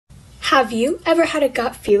Have you ever had a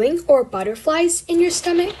gut feeling or butterflies in your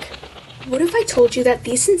stomach? What if I told you that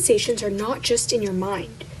these sensations are not just in your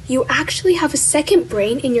mind? You actually have a second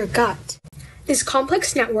brain in your gut. This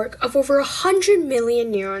complex network of over 100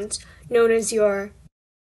 million neurons, known as your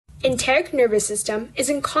enteric nervous system, is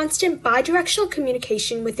in constant bidirectional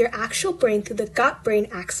communication with your actual brain through the gut-brain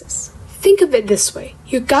axis. Think of it this way.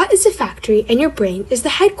 Your gut is a factory and your brain is the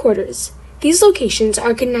headquarters. These locations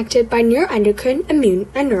are connected by neuroendocrine, immune,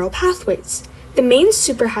 and neural pathways. The main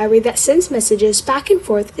superhighway that sends messages back and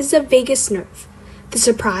forth is the vagus nerve. The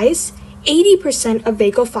surprise? 80% of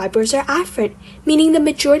vagal fibers are afferent, meaning the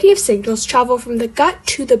majority of signals travel from the gut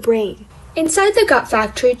to the brain. Inside the gut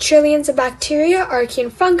factory, trillions of bacteria, archaea,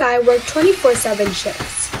 and fungi work 24/7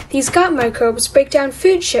 shifts. These gut microbes break down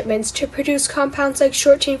food shipments to produce compounds like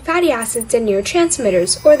short-chain fatty acids and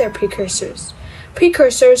neurotransmitters, or their precursors.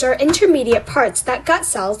 Precursors are intermediate parts that gut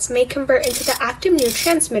cells may convert into the active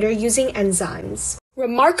neurotransmitter using enzymes.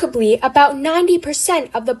 Remarkably, about 90%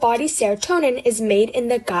 of the body's serotonin is made in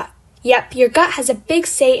the gut. Yep, your gut has a big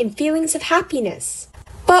say in feelings of happiness.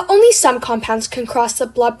 But only some compounds can cross the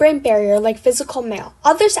blood-brain barrier like physical mail.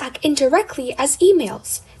 Others act indirectly as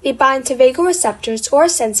emails. They bind to vagal receptors or are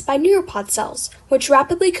sensed by neuropod cells, which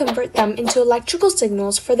rapidly convert them into electrical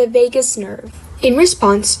signals for the vagus nerve. In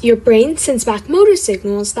response, your brain sends back motor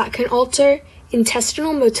signals that can alter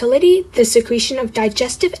intestinal motility, the secretion of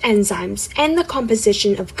digestive enzymes, and the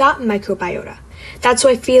composition of gut microbiota. That's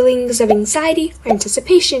why feelings of anxiety or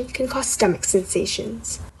anticipation can cause stomach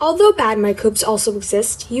sensations. Although bad microbes also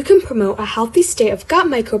exist, you can promote a healthy state of gut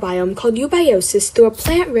microbiome called eubiosis through a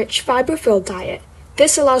plant-rich, fiber-filled diet.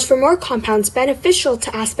 This allows for more compounds beneficial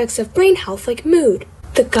to aspects of brain health like mood.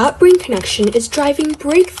 The gut-brain connection is driving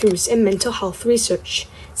breakthroughs in mental health research.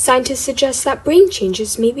 Scientists suggest that brain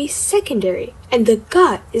changes may be secondary, and the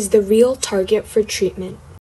gut is the real target for treatment.